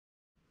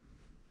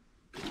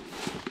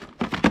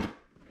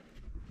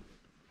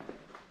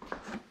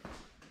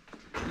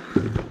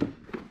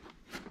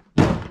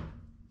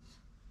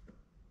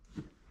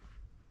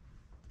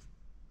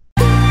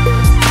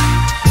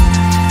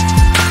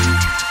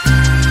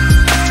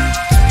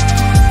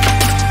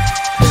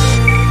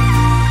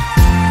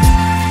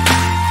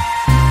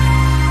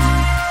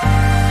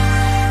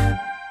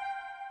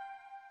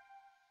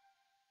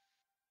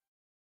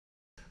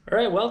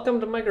Alright, welcome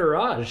to my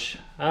garage.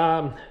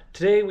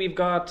 Today we've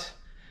got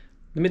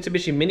the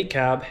Mitsubishi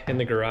Minicab in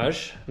the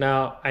garage.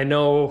 Now, I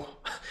know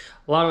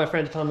a lot of my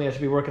friends tell me I should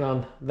be working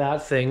on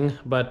that thing,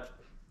 but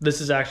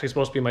this is actually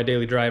supposed to be my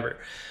daily driver.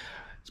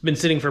 It's been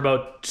sitting for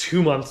about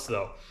 2 months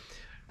though.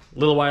 A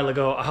little while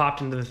ago, I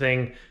hopped into the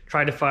thing,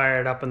 tried to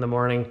fire it up in the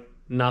morning,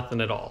 nothing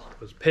at all. It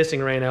was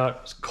pissing rain out,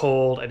 it was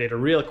cold. I did a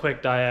real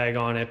quick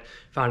diag on it,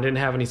 found it didn't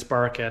have any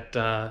spark at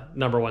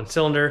number 1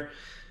 cylinder.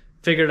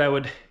 Figured I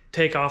would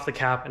take off the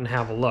cap and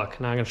have a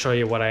look. Now I'm going to show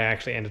you what I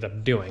actually ended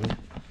up doing.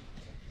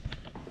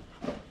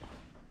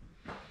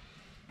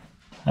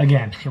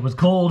 Again, it was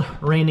cold,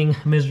 raining,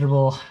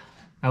 miserable.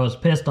 I was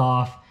pissed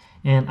off,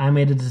 and I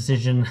made a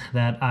decision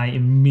that I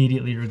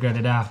immediately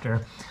regretted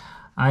after.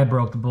 I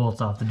broke the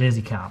bolts off the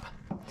Diag cap.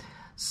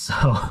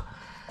 So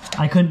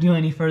I couldn't do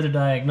any further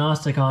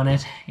diagnostic on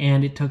it,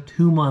 and it took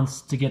 2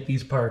 months to get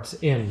these parts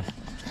in.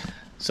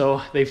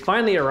 So they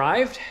finally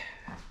arrived,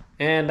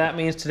 and that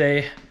means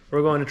today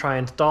we're going to try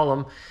and install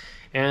them,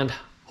 and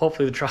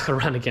hopefully the truck will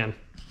run again.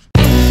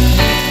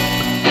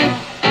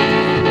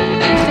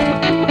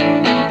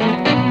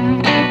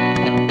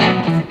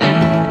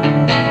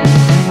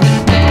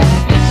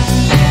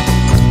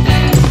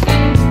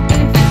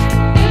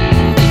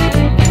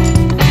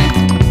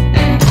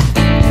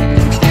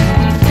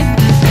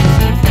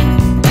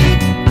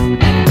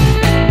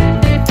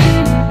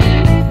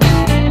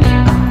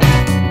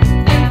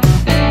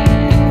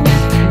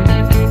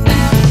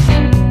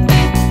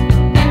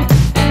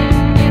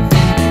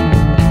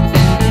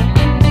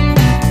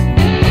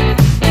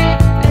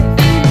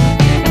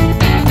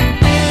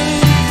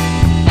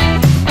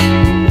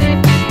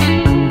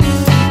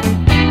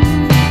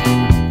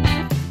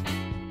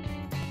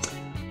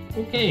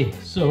 Okay,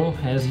 so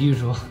as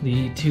usual,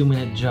 the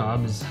 2-minute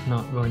job is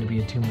not going to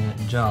be a 2-minute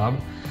job.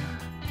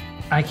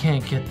 I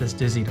can't get this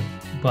Diag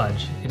to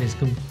budge. It is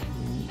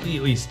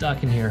completely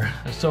stuck in here.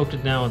 I soaked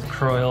it down with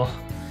Croil,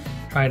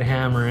 tried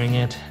hammering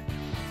it.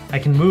 I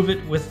can move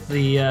it with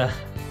a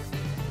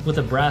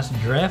brass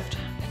drift,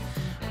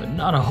 but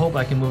not a hope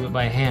I can move it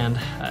by hand.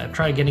 I've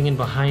tried getting in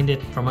behind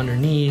it from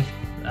underneath,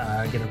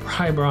 get a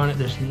pry-bar on it,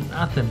 there's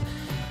nothing.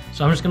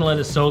 So I'm just gonna let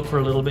it soak for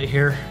a little bit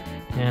here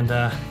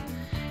and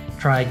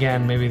try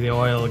again. Maybe the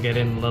oil will get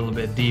in a little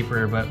bit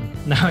deeper, but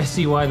now I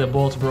see why the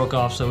bolts broke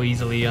off so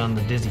easily on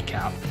the Diag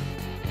cap.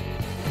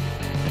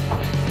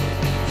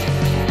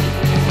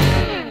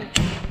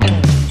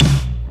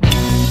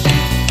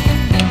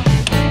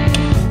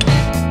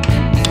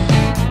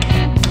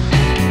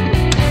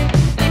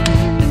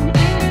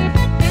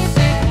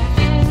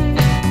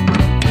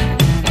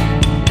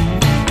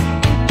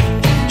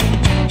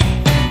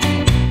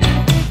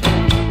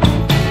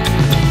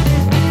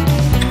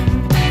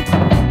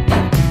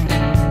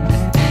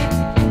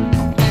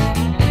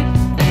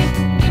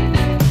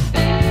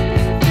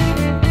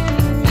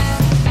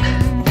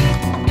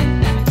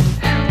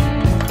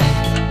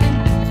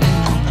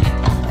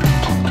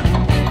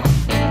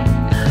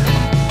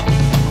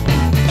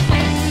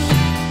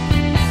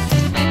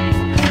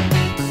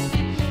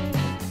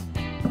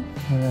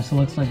 So it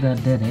looks like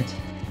that did it.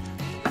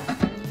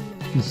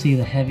 You can see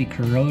the heavy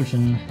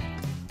corrosion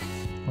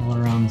all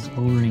around this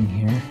O-ring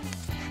here.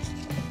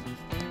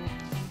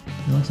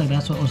 It looks like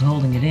that's what was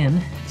holding it in.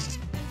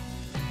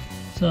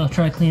 So I'll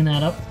try to clean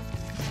that up,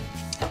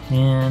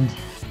 and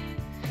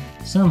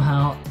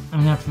somehow I'm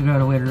gonna have to figure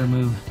out a way to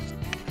remove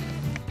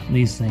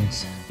these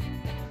things.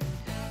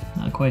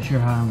 Not quite sure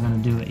how I'm gonna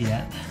do it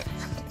yet.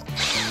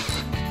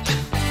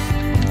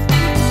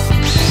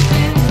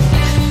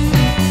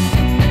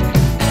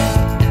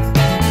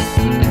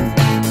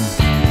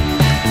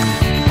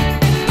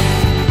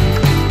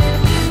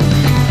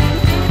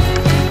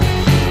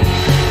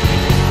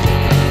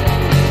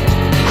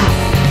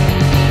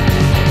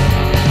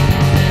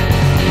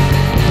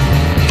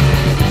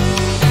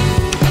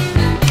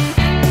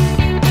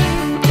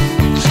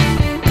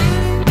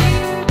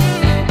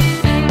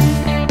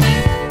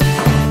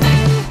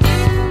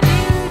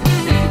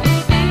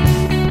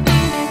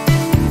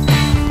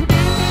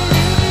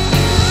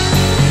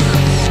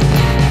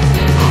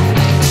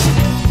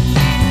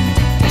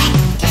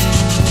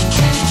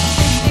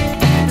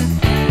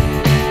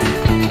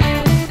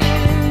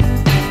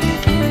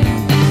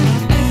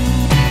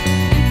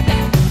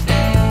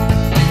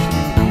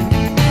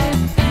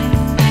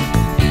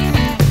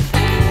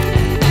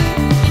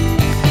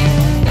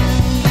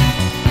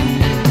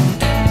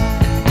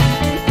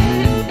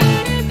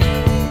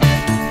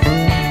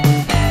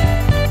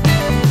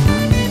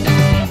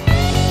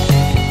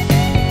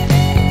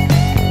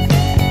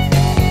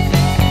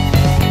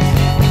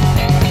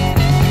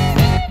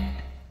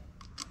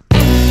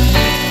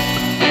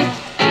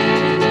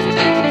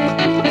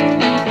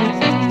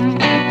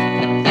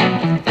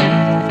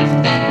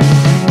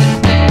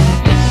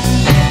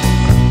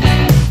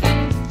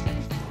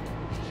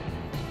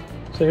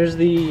 So here's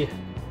the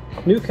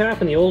new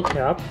cap and the old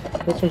cap.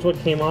 This one's what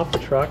came off the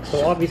truck.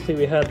 So obviously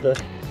we had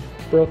the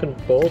broken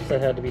bolts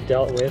that had to be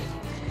dealt with.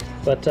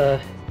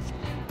 But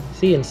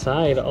see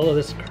inside, all of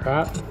this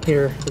crap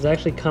here is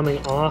actually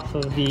coming off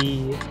of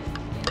the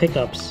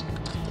pickups.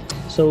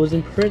 So it was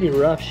in pretty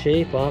rough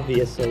shape,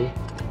 obviously.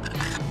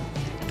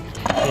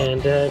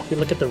 And if you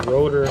look at the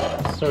rotor,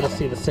 you sort of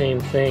see the same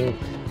thing.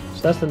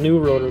 So that's the new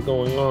rotor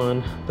going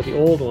on, but the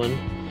old one,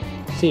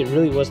 see, it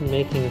really wasn't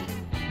making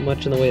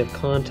much in the way of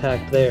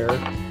contact there.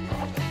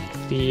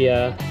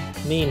 The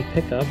main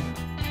pickup,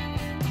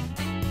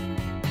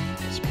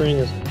 the spring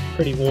is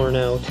pretty worn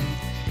out.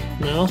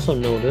 And I also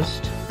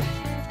noticed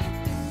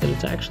that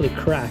it's actually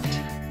cracked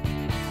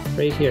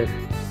right here.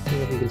 I don't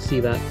know if you can see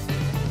that.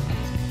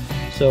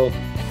 So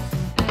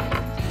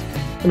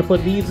I'm going to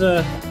put these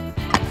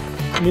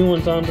new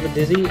ones onto the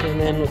Dizzy, and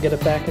then we'll get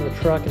it back in the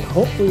truck, and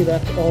hopefully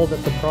that's all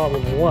that the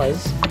problem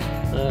was.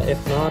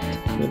 If not,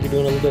 we'll be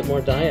doing a little bit more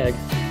Diag.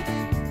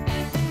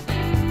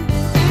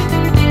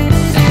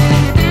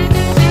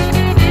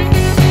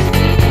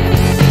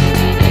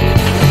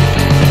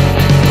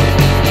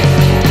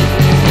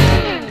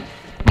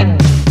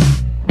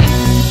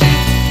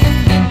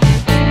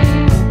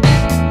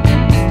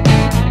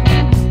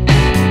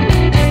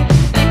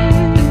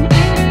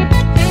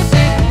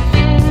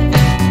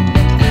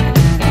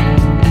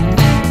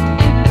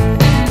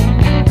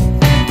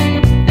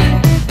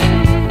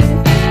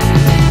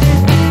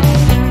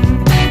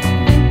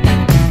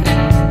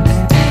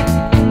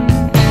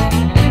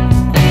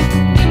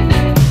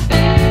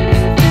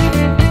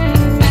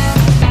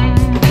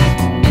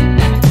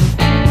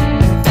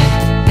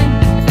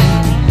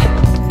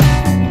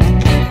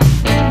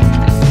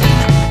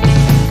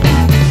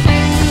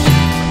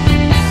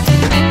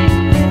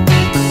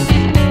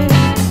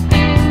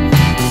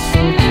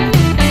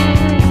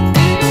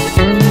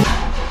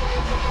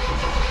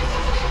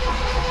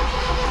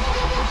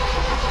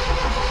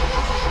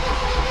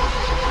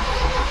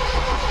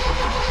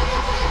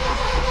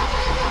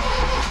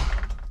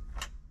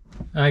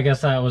 I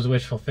guess that was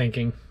wishful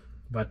thinking,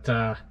 but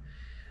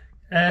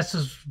this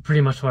is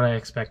pretty much what I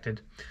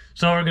expected.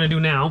 So what we're going to do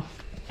now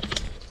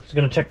is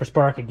going to check for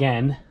spark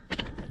again,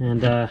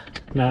 and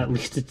now at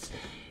least it's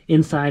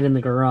inside in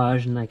the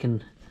garage and I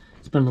can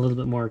spend a little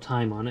bit more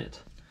time on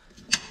it.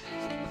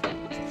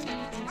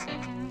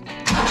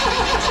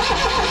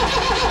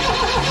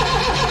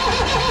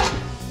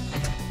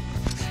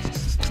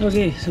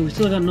 Okay, so we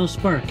still got no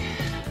spark.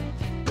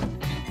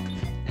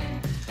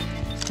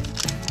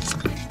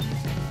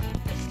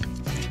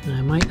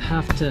 I might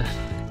have to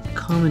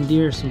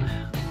commandeer some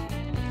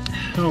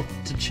help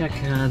to check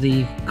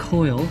the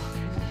coil,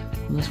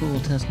 and that's what we'll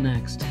test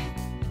next.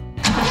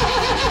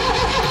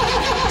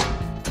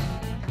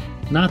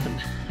 Nothing.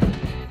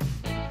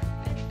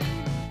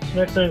 So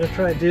next thing I'm going to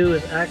try to do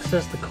is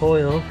access the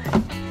coil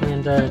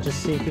and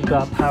just see if we've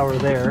got power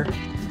there.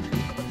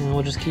 And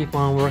we'll just keep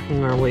on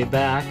working our way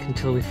back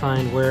until we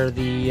find where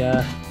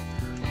the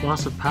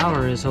loss of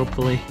power is,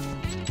 hopefully.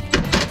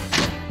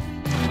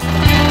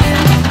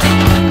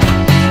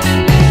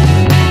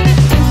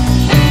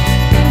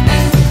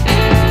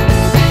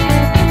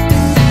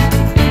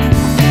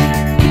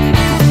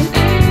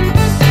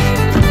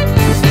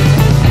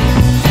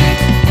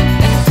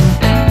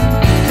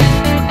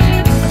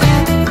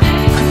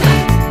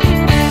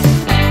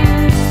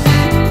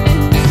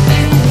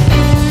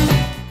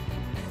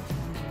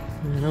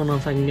 I don't know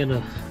if I can get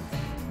a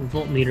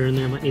voltmeter in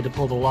there. I might need to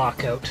pull the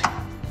lock out.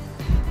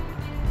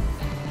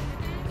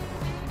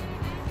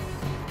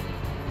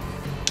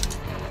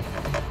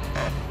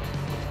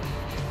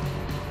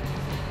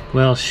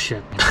 Well,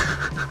 shit.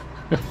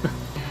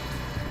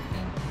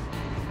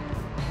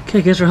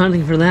 Okay, guess we're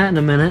hunting for that in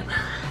a minute.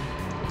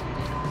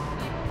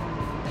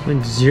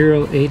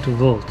 0.08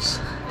 volts.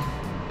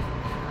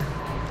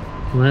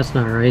 Well, that's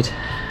not right.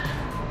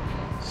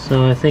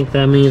 So I think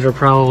that means we're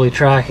probably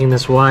tracking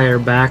this wire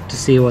back to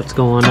see what's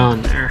going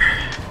on there.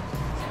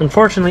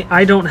 Unfortunately,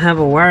 I don't have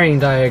a wiring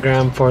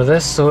diagram for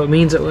this, so it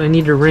means that I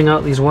need to ring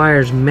out these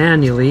wires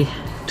manually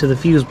to the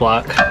fuse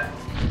block.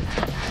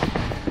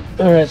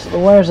 Alright, so the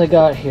wires I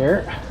got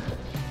here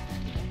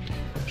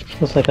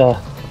looks like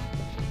a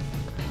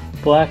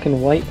black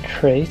and white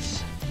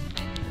trace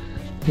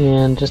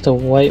and just a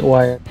white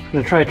wire. I'm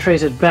going to try to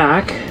trace it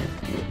back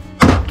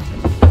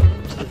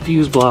to the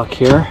fuse block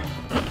here.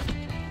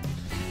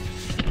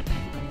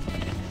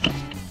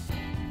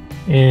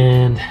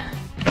 And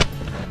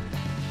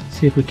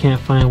see if we can't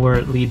find where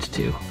it leads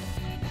to.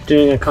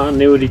 Doing a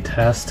continuity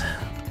test.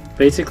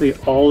 Basically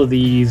all of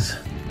these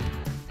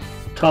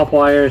top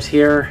wires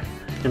here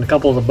and a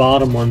couple of the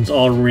bottom ones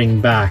all ring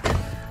back.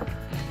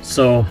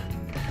 So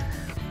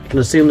I can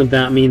assume that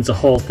that means the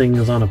whole thing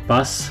is on a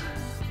bus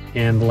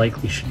and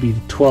likely should be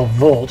 12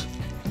 volt.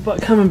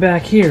 But coming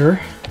back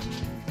here,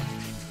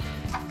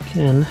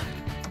 again,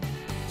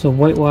 it's a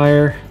white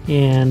wire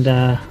and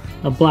a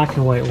black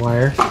and white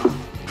wire.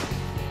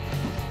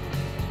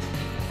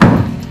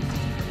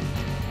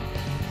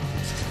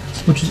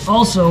 Which is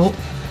also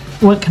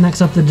what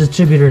connects up the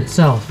distributor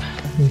itself.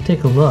 You can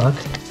take a look.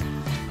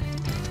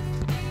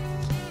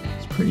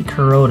 It's pretty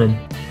corroded.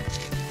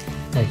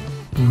 Like,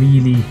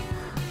 really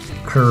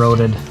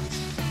corroded.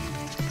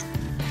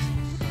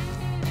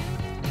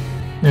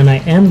 And I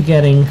am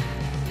getting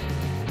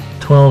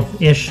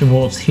 12-ish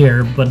volts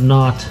here, but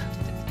not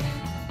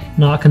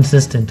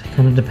consistent.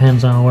 Kind of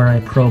depends on where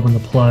I probe in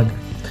the plug.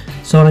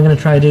 So what I'm going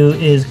to try to do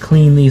is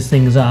clean these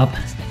things up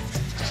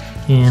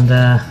and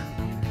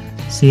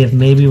see if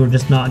maybe we're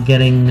just not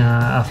getting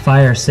a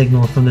fire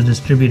signal from the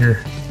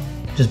distributor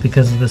just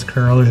because of this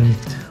corrosion.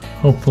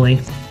 Hopefully.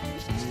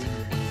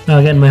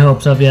 Not getting my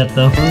hopes up yet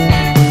though.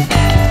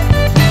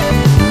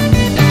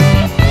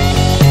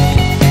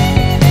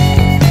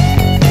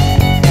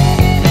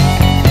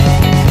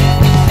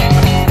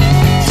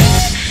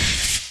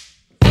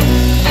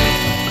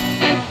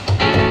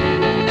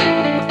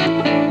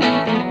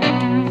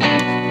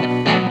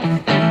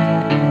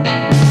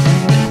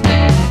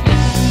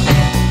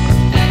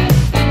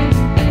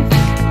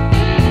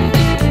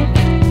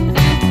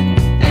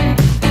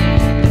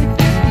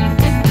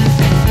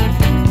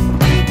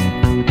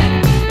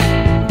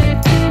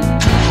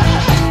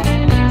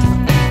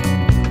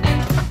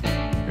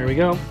 We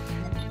go.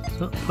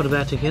 So put it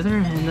back together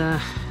and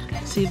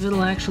see if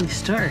it'll actually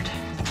start.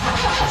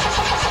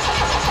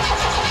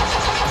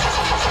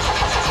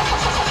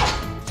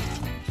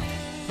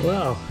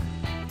 Wow,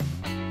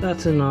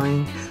 that's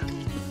annoying.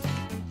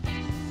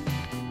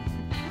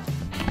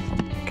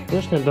 Okay, I'm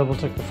just gonna double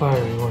check the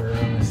firing order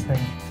on this thing.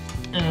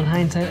 And in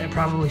hindsight, I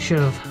probably should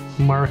have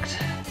marked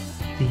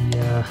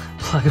the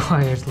plug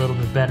wires a little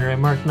bit better. I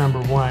marked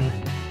number 1,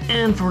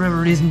 and for whatever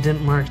reason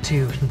didn't mark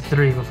 2 and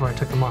 3 before I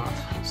took them off.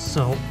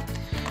 So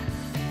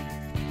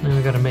now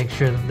we got to make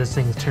sure that this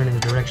thing is turning the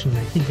direction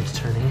I think it's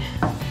turning.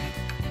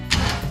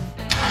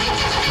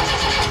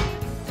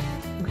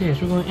 Okay,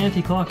 so we're going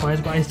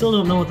anti-clockwise, but I still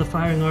don't know what the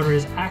firing order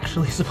is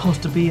actually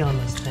supposed to be on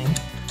this thing.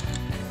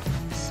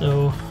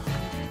 So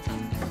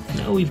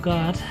now we've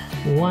got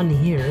 1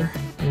 here,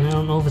 and I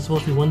don't know if it's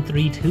supposed to be 1,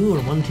 3, 2 or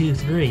 1, 2,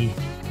 3.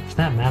 For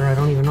that matter, I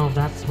don't even know if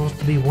that's supposed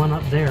to be 1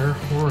 up there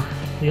or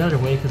the other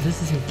way, because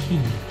this isn't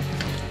key.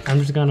 I'm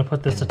just gonna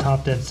put this to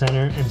top dead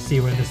center and see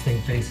where this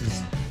thing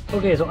faces.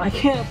 Okay, so I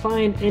can't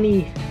find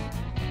any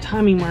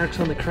timing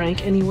marks on the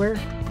crank anywhere,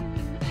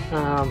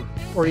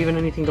 or even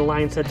anything the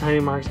line set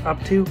timing marks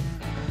up to.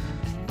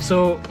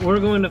 So we're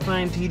going to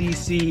find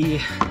TDC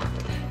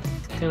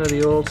kind of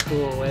the old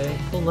school way.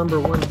 Pull number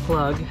 1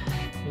 plug,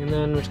 and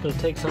then we're just going to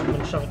take something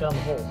and shove it down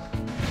the hole.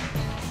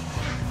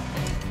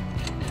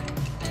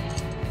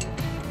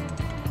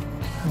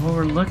 And what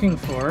we're looking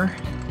for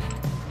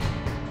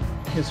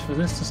is for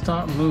this to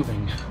stop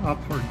moving up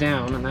or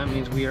down, and that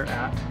means we are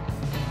at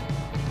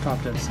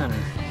top dead center.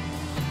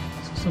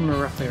 So somewhere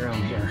roughly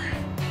around here.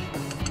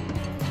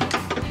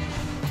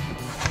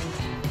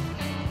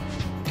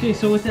 Okay,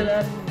 so with it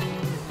at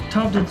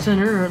top dead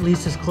center, or at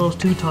least as close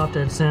to top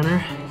dead center,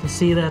 you can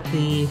see that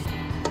the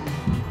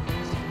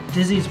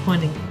dizzy is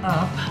pointing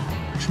up,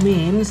 which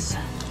means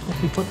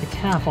if we put the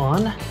cap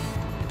on,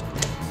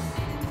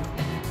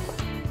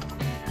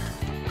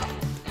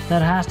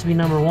 that has to be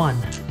number 1.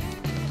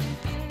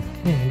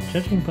 Okay,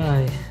 judging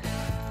by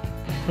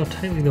how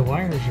tightly the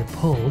wires are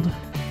pulled,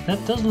 that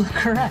does look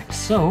correct.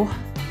 So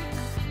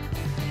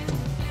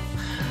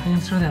I'm gonna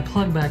throw that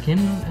plug back in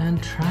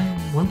and try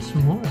once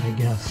more, I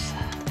guess.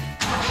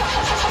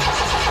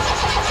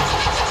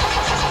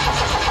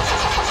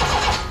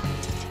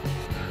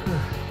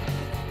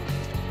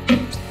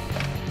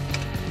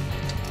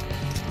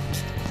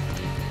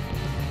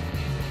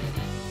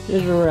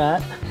 Here's where we're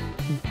at.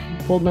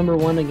 Pulled number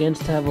 1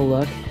 against to have a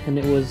look, and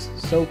it was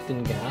soaked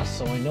in gas,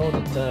 so I know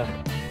that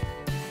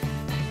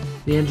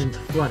the engine's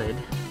flooded.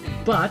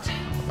 But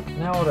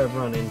now what I've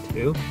run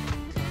into,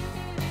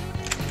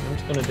 I'm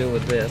just gonna do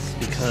with this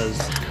because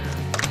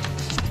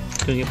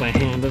doing it by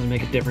hand doesn't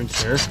make a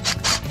difference here.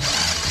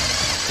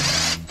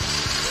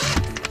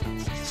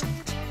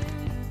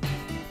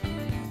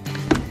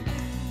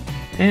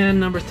 And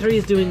number 3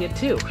 is doing it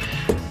too.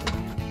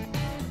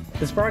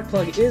 The spark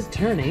plug is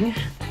turning,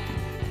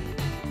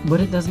 but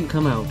it doesn't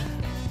come out.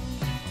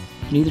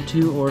 Neither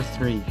 2 or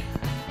 3.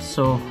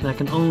 So that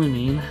can only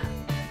mean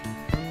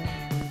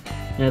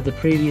that the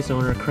previous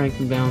owner cranked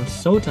them down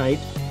so tight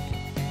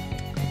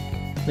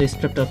they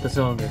stripped out the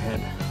cylinder head.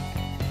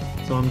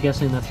 So I'm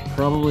guessing that's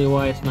probably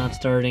why it's not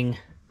starting.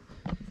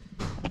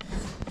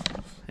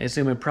 I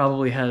assume it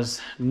probably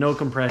has no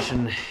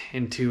compression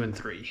in 2 and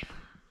 3.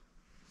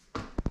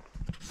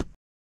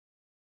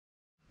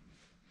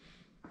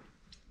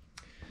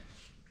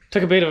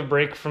 Took a bit of a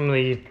break from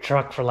the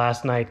truck for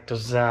last night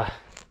because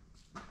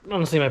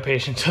honestly my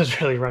patience was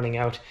really running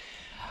out.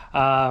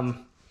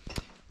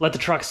 Let the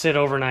truck sit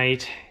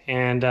overnight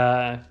and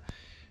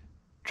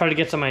try to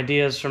get some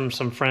ideas from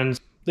some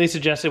friends. They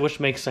suggested, which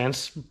makes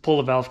sense, pull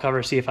the valve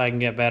cover, see if I can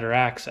get better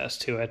access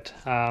to it.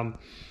 Don't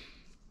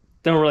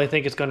really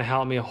think it's going to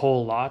help me a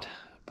whole lot,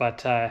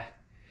 but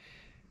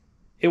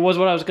it was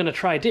what I was going to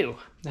try do.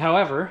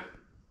 However,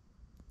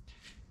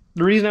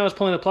 the reason I was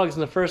pulling the plugs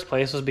in the first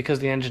place was because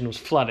the engine was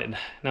flooded.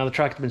 Now the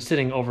truck had been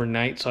sitting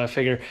overnight, so I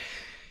figure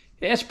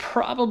it's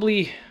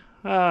probably,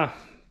 at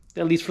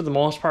least for the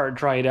most part,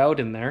 dried out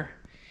in there.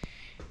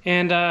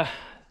 And I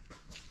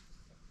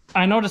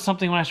noticed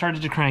something when I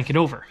started to crank it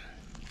over.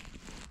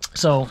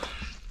 So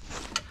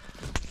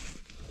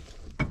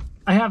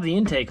I have the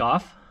intake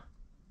off,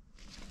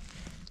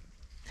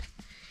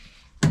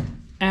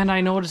 and I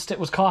noticed it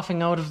was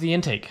coughing out of the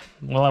intake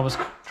while I was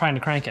trying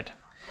to crank it.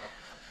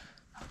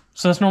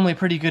 So that's normally a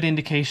pretty good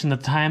indication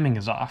that the timing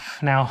is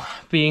off. Now,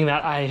 being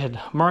that I had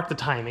marked the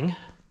timing,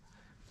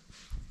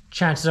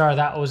 chances are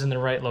that was in the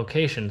right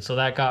location. So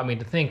that got me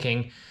to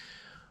thinking,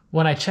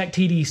 when I check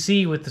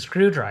TDC with the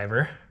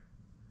screwdriver,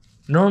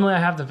 normally I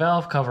have the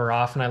valve cover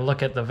off and I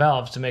look at the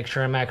valves to make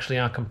sure I'm actually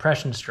on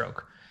compression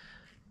stroke.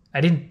 I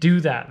didn't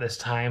do that this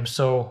time,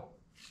 so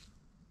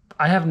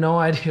I have no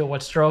idea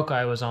what stroke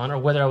I was on or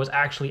whether I was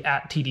actually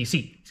at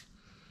TDC.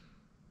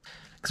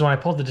 Because when I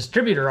pulled the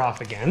distributor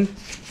off again,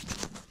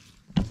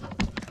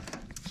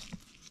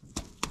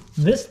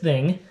 this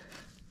thing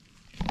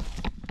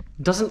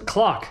doesn't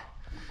clock.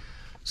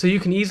 So you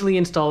can easily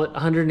install it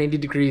 180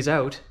 degrees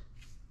out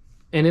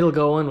and it'll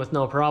go in with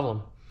no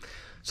problem.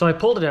 So I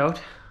pulled it out,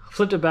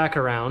 flipped it back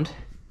around,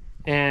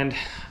 and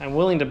I'm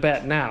willing to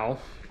bet now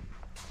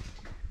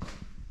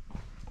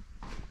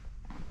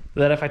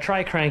that if I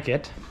try crank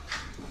it,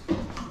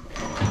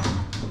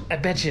 I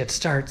bet you it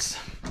starts.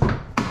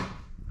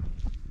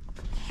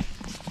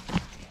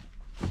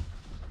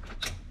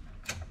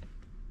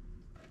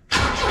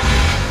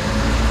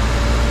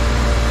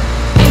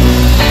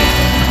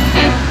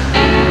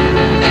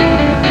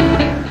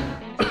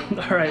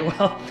 All right,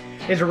 well,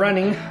 it's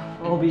running,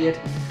 albeit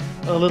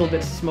a little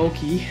bit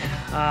smoky.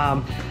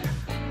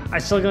 I'm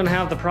still gonna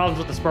have the problems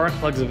with the spark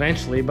plugs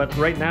eventually, but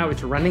right now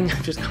it's running.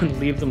 I'm just gonna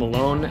leave them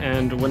alone,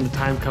 and when the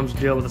time comes to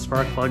deal with the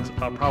spark plugs,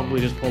 I'll probably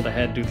just pull the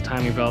head, do the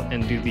timing belt,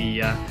 and do the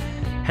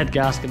head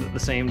gasket at the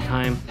same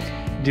time,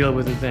 deal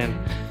with it then.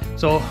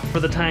 So for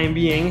the time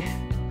being,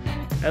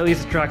 at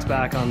least the truck's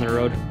back on the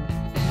road.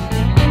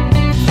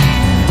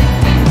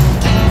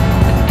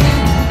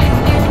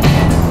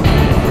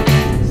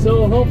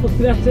 So hopefully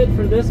that's it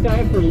for this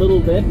guy for a little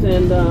bit,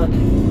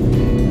 and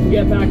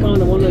get back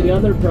onto one of the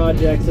other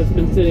projects that's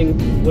been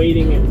sitting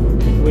waiting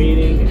and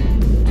waiting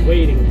and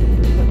waiting.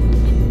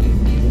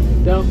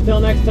 Till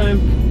next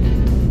time.